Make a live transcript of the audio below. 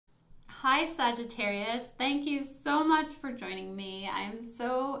Hi Sagittarius, thank you so much for joining me. I am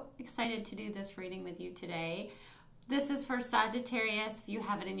so excited to do this reading with you today. This is for Sagittarius if you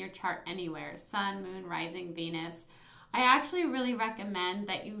have it in your chart anywhere, Sun, Moon, Rising, Venus. I actually really recommend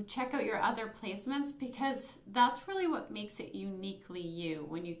that you check out your other placements because that's really what makes it uniquely you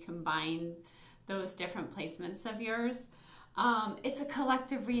when you combine those different placements of yours. It's a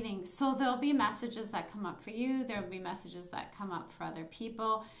collective reading, so there'll be messages that come up for you, there'll be messages that come up for other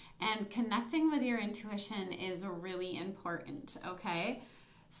people, and connecting with your intuition is really important, okay?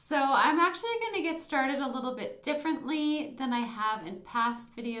 So I'm actually going to get started a little bit differently than I have in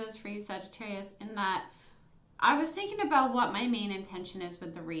past videos for you Sagittarius, in that I was thinking about what my main intention is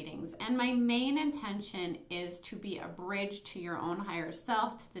with the readings, and my main intention is to be a bridge to your own higher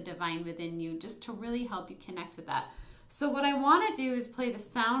self, to the divine within you, just to really help you connect with that. So what I want to do is play the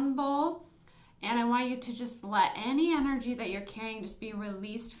sound bowl, and I want you to just let any energy that you're carrying just be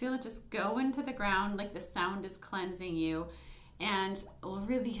released. Feel it just go into the ground like the sound is cleansing you, and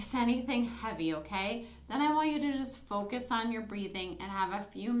release anything heavy, okay? Then I want you to just focus on your breathing and have a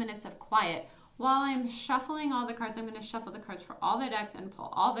few minutes of quiet. While I'm shuffling all the cards, I'm going to shuffle the cards for all the decks and pull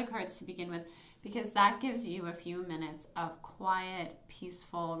all the cards to begin with, because that gives you a few minutes of quiet,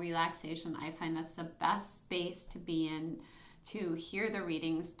 peaceful relaxation. I find that's the best space to be in, to hear the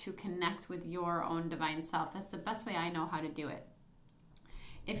readings, to connect with your own divine self. That's the best way I know how to do it.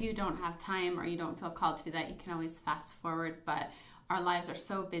 If you don't have time or you don't feel called to do that, you can always fast forward, but our lives are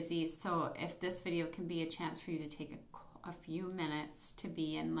so busy. So if this video can be a chance for you to take a few minutes to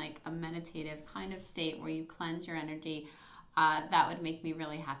be in like a meditative kind of state where you cleanse your energy, that would make me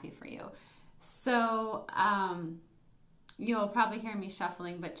really happy for you. So you'll probably hear me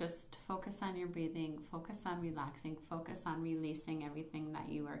shuffling, but just focus on your breathing, focus on relaxing, focus on releasing everything that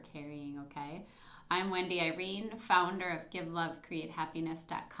you are carrying, okay? I'm Wendy Irene, founder of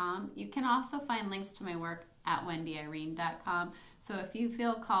GiveLoveCreateHappiness.com. You can also find links to my work at wendyirene.com. So if you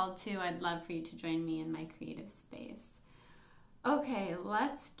feel called to, I'd love for you to join me in my creative space. Okay,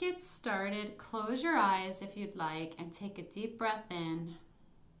 let's get started. Close your eyes if you'd like and take a deep breath in.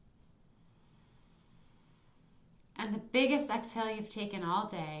 And the biggest exhale you've taken all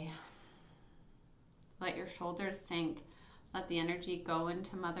day. Let your shoulders sink. Let the energy go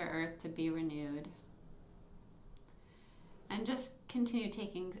into Mother Earth to be renewed. And just continue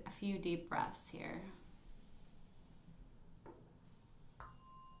taking a few deep breaths here.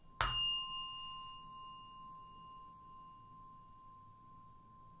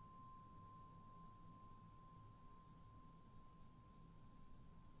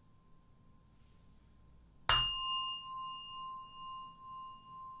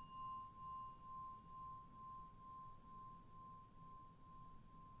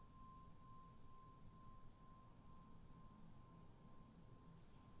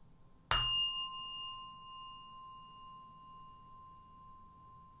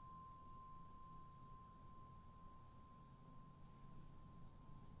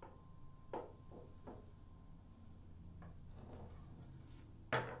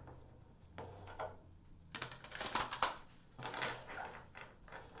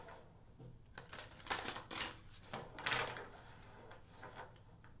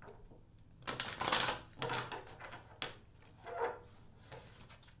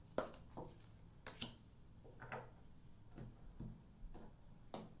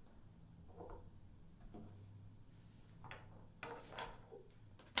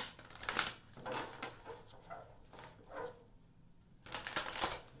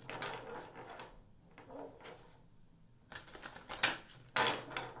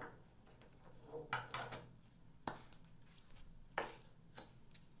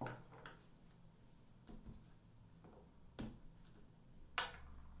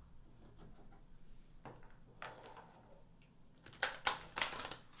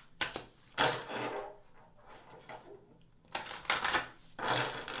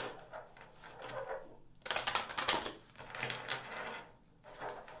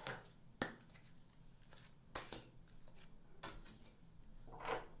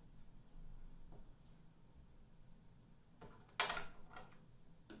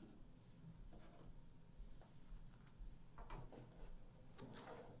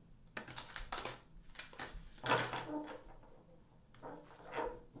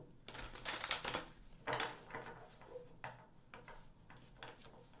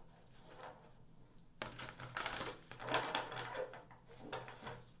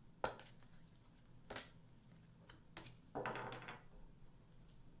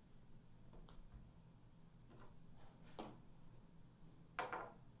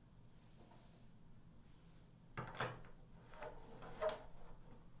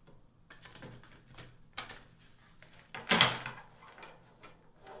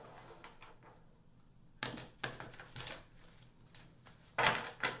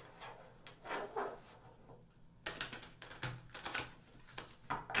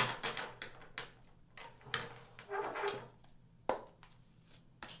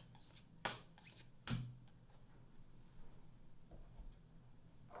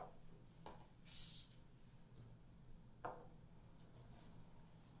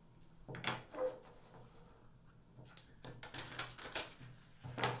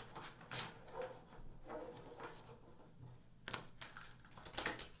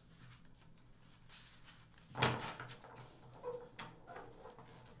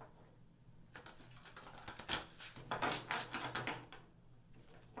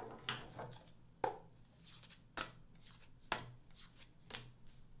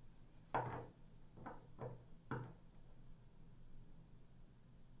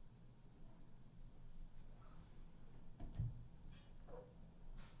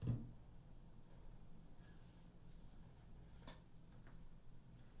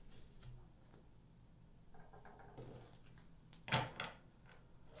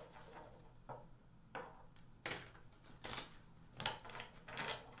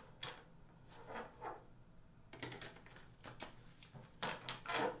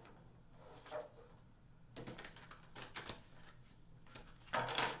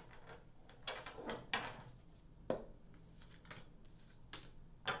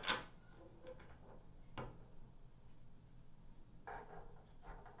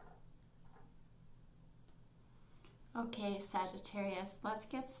 Okay, Sagittarius, let's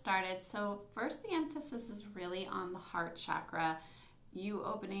get started. So first, the emphasis is really on the heart chakra. You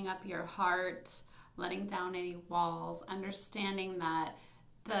opening up your heart, letting down any walls, understanding that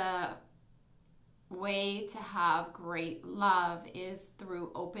the way to have great love is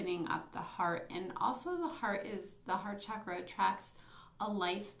through opening up the heart. And also the heart chakra attracts a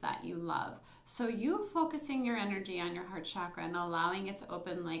life that you love. So you focusing your energy on your heart chakra and allowing it to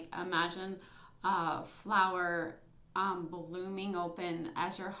open, like imagine a flower blooming open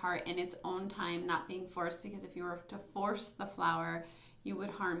as your heart in its own time, not being forced, because if you were to force the flower, you would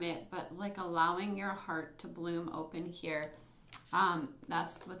harm it, but like allowing your heart to bloom open here.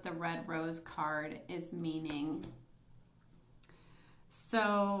 That's what the red rose card is meaning.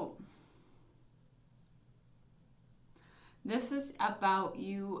 So this is about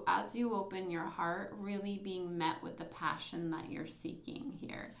you, as you open your heart, really being met with the passion that you're seeking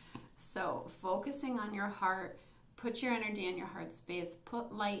here. So focusing on your heart, put your energy in your heart space,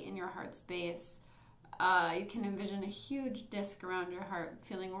 put light in your heart space. You can envision a huge disc around your heart,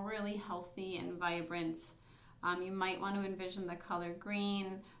 feeling really healthy and vibrant. You might want to envision the color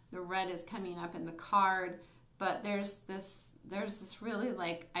green. The red is coming up in the card, but there's this really,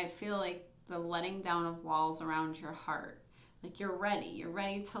 like, I feel like the letting down of walls around your heart. Like you're ready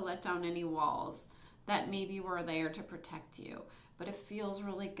to let down any walls that maybe were there to protect you. But it feels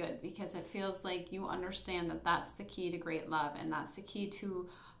really good because it feels like you understand that that's the key to great love, and that's the key to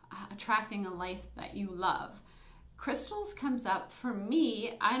attracting a life that you love. Crystals comes up for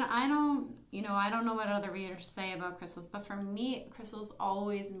me. I don't know what other readers say about crystals, but for me, crystals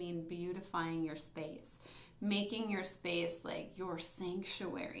always mean beautifying your space, making your space like your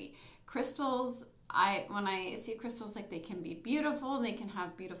sanctuary. Crystals, when I see crystals, like they can be beautiful, they can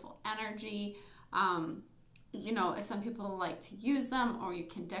have beautiful energy. Some people like to use them, or you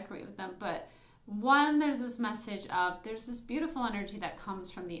can decorate with them. But one, there's this message of there's this beautiful energy that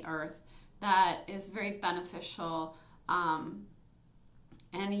comes from the earth that is very beneficial, and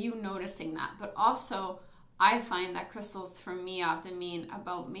you noticing that. But also, I find that crystals for me often mean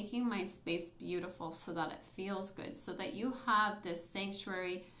about making my space beautiful so that it feels good, so that you have this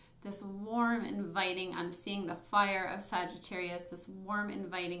sanctuary, this warm, inviting, I'm seeing the fire of Sagittarius, this warm,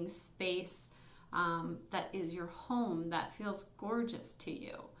 inviting space that is your home, that feels gorgeous to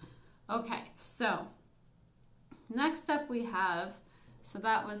you. Okay, so next up we have, so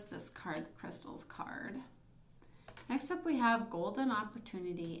that was this card, the crystals card. Next up we have golden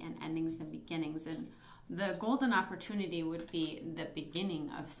opportunity and endings and beginnings. And the golden opportunity would be the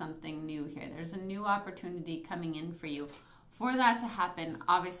beginning of something new here. There's a new opportunity coming in for you. For that to happen,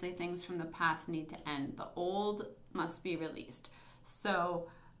 obviously things from the past need to end. The old must be released. So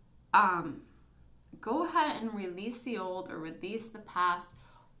go ahead and release the old, or release the past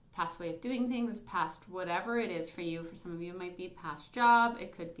way of doing things, past whatever it is for you. For some of you, it might be past job,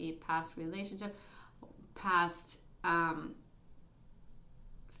 it could be past relationship, past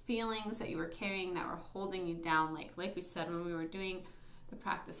feelings that you were carrying that were holding you down. Like we said when we were doing the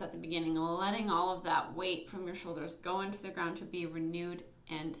practice at the beginning, letting all of that weight from your shoulders go into the ground to be renewed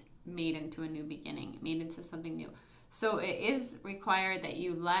and made into a new beginning, made into something new. So it is required that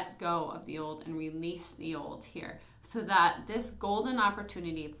you let go of the old and release the old here, so that this golden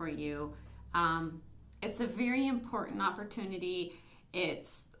opportunity for you, it's a very important opportunity.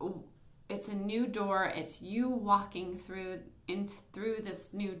 It's a new door. It's you walking through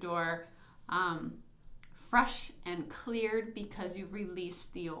this new door, fresh and cleared, because you've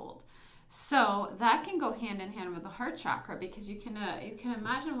released the old. So that can go hand in hand with the heart chakra, because you can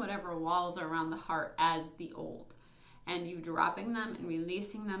imagine whatever walls are around the heart as the old, and you dropping them and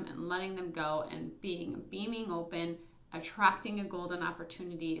releasing them and letting them go and beaming open, attracting a golden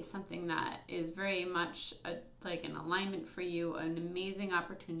opportunity is something that is very much like an alignment for you, an amazing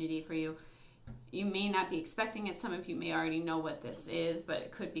opportunity for you. You may not be expecting it. Some of you may already know what this is, but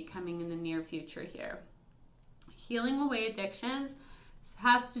it could be coming in the near future here. Healing away addictions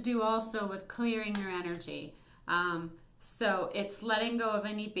has to do also with clearing your energy. So it's letting go of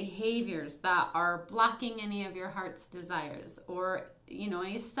any behaviors that are blocking any of your heart's desires, or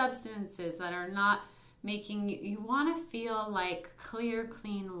any substances that are not making you want to feel like clear,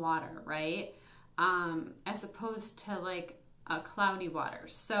 clean water, right? As opposed to like a cloudy water.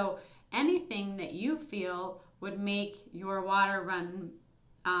 So anything that you feel would make your water run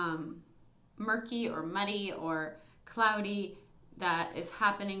murky or muddy or cloudy, that is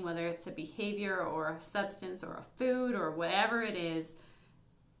happening, whether it's a behavior or a substance or a food or whatever it is,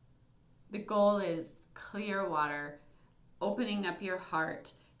 the goal is clear water, opening up your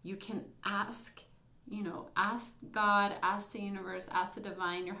heart. You can ask God, ask the universe, ask the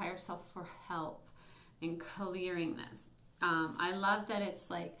divine, your higher self for help. and clearing this. I love that it's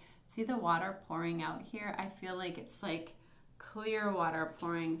like, see the water pouring out here? I feel like it's like clear water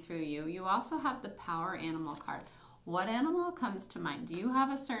pouring through you. You also have the power animal card. What animal comes to mind? Do you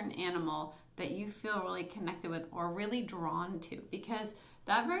have a certain animal that you feel really connected with or really drawn to? Because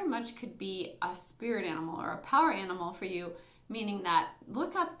that very much could be a spirit animal or a power animal for you, meaning that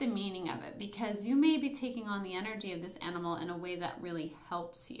look up the meaning of it, because you may be taking on the energy of this animal in a way that really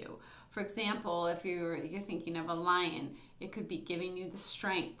helps you. For example, if you're thinking of a lion, it could be giving you the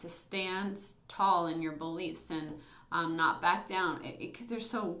strength to stand tall in your beliefs and not back down.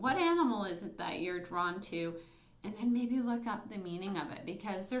 So what animal is it that you're drawn to? And then maybe look up the meaning of it,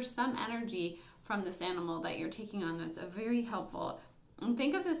 because there's some energy from this animal that you're taking on that's very helpful. And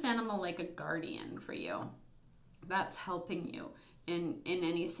think of this animal like a guardian for you that's helping you in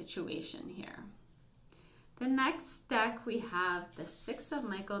any situation here. The next deck we have the Six of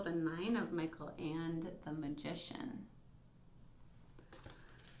Michael, the Nine of Michael, and the Magician.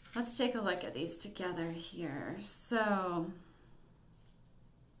 Let's take a look at these together here. So,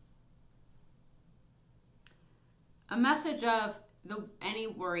 a message of any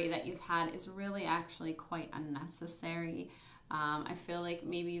worry that you've had is really actually quite unnecessary. I feel like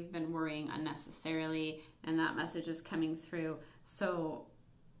maybe you've been worrying unnecessarily, and that message is coming through. So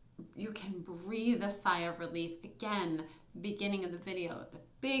you can breathe a sigh of relief. Again, beginning of the video, the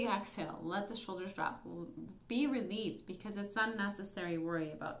big exhale, let the shoulders drop. Be relieved, because it's unnecessary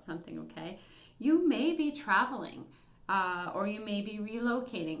worry about something, okay? You may be traveling, or you may be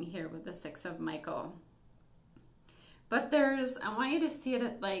relocating here with the Six of Michael. But I want you to see it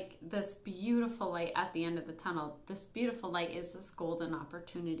at this beautiful light at the end of the tunnel. This beautiful light is this golden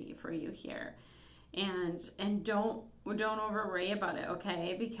opportunity for you here. And don't over worry about it,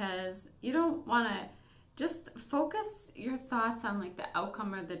 okay? Because you don't want to just focus your thoughts on the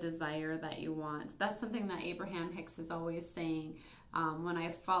outcome or the desire that you want. That's something that Abraham Hicks is always saying. When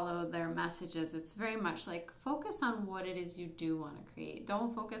I follow their messages, it's very much like focus on what it is you do want to create.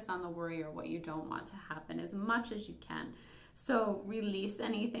 Don't focus on the worry or what you don't want to happen as much as you can. So release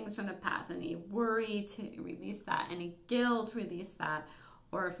any things from the past, any worry, to release that, any guilt, release that.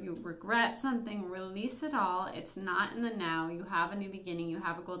 Or if you regret something, release it all. It's not in the now. You have a new beginning. You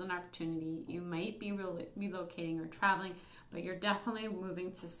have a golden opportunity. You might be relocating or traveling, but you're definitely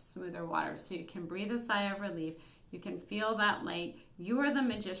moving to smoother waters. So you can breathe a sigh of relief. You can feel that light. You are the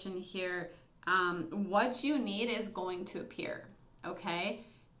magician here. What you need is going to appear, okay?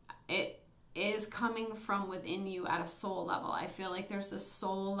 It is coming from within you at a soul level. I feel like there's a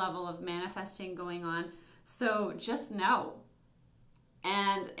soul level of manifesting going on. So just know.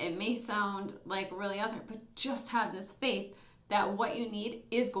 And it may sound like really other, but just have this faith that what you need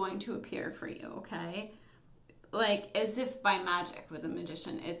is going to appear for you, okay? Like as if by magic with a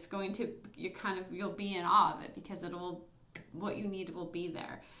magician, it's going to, you'll be in awe of it, because what you need will be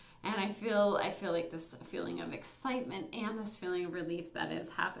there. And I feel like this feeling of excitement and this feeling of relief that has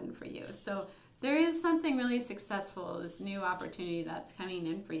happened for you. So there is something really successful, this new opportunity that's coming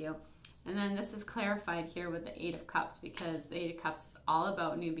in for you. And then this is clarified here with the Eight of Cups, because the Eight of Cups is all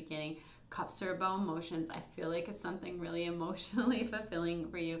about new beginning. Cups are about emotions. I feel like it's something really emotionally fulfilling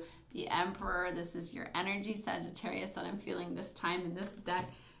for you. The Emperor, this is your energy, Sagittarius, that I'm feeling this time in this deck.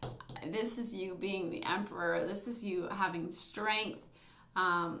 This is you being the Emperor. This is you having strength.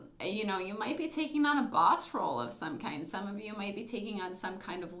 You might be taking on a boss role of some kind. Some of you might be taking on some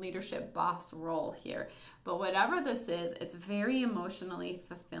kind of leadership boss role here. But whatever this is, it's very emotionally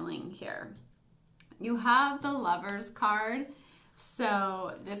fulfilling here. You have the Lovers card.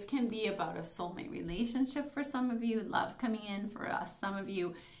 So this can be about a soulmate relationship for some of you, love coming in. For some of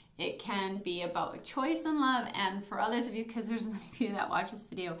you, it can be about a choice in love. And for others of you, because there's many of you that watch this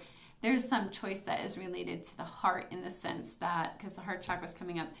video, there's some choice that is related to the heart, in the sense that, because the heart chakra is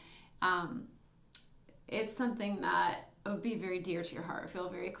coming up, it's something that would be very dear to your heart, feel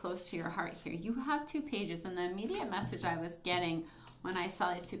very close to your heart here. You have 2 pages, and the immediate message I was getting when I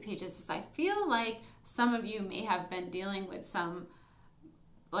saw these 2 pages is I feel like some of you may have been dealing with some,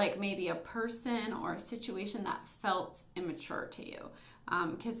 like maybe a person or a situation that felt immature to you,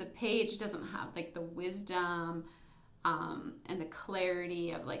 because the page doesn't have like the wisdom and the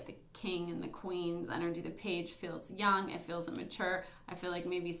clarity of like the king and the queen's energy. The page feels young, it feels immature. I feel like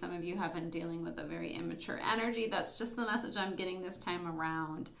maybe some of you have been dealing with a very immature energy. That's just the message I'm getting this time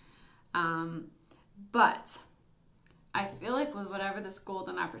around. But I feel like with whatever this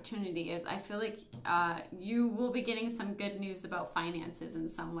golden opportunity is, I feel like you will be getting some good news about finances in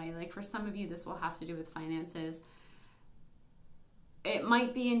some way. Like for some of you, this will have to do with finances. It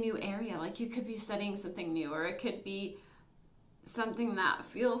might be a new area, like you could be studying something new, or it could be something that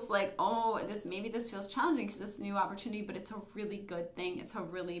feels like, oh, maybe this feels challenging because it's a new opportunity, but it's a really good thing. It's a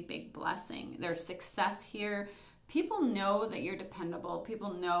really big blessing. There's success here. People know that you're dependable.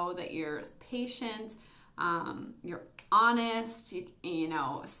 People know that you're patient, you're honest, you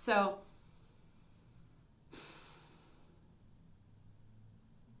know, so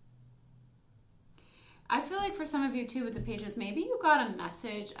I feel like for some of you too with the pages, maybe you got a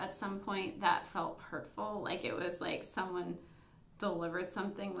message at some point that felt hurtful, like it was like someone delivered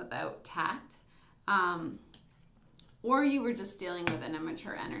something without tact, or you were just dealing with an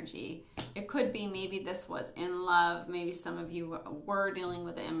immature energy. It could be maybe this was in love. Maybe some of you were dealing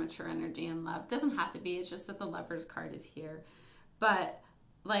with an immature energy in love. Doesn't have to be. It's just that the Lovers card is here. But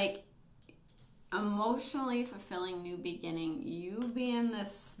like emotionally fulfilling new beginning, you being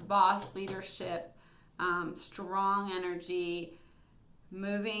this boss leadership, strong energy,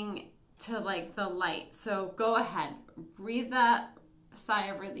 moving to like the light. So go ahead, breathe that sigh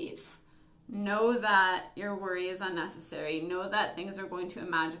of relief. Know that your worry is unnecessary. Know that things are going to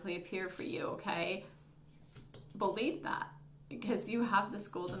magically appear for you, okay? Believe that, because you have this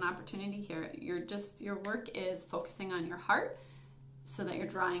golden opportunity here. Your work is focusing on your heart so that you're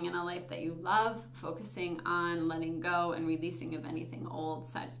drawing in a life that you love, focusing on letting go and releasing of anything old,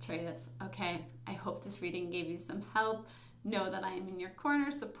 Sagittarius. Okay, I hope this reading gave you some help. Know that I am in your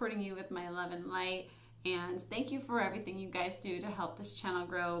corner, supporting you with my love and light. And thank you for everything you guys do to help this channel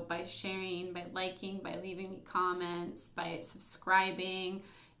grow, by sharing, by liking, by leaving me comments, by subscribing.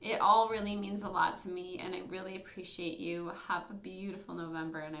 It all really means a lot to me, and I really appreciate you. Have a beautiful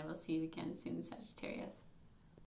November, and I will see you again soon, Sagittarius.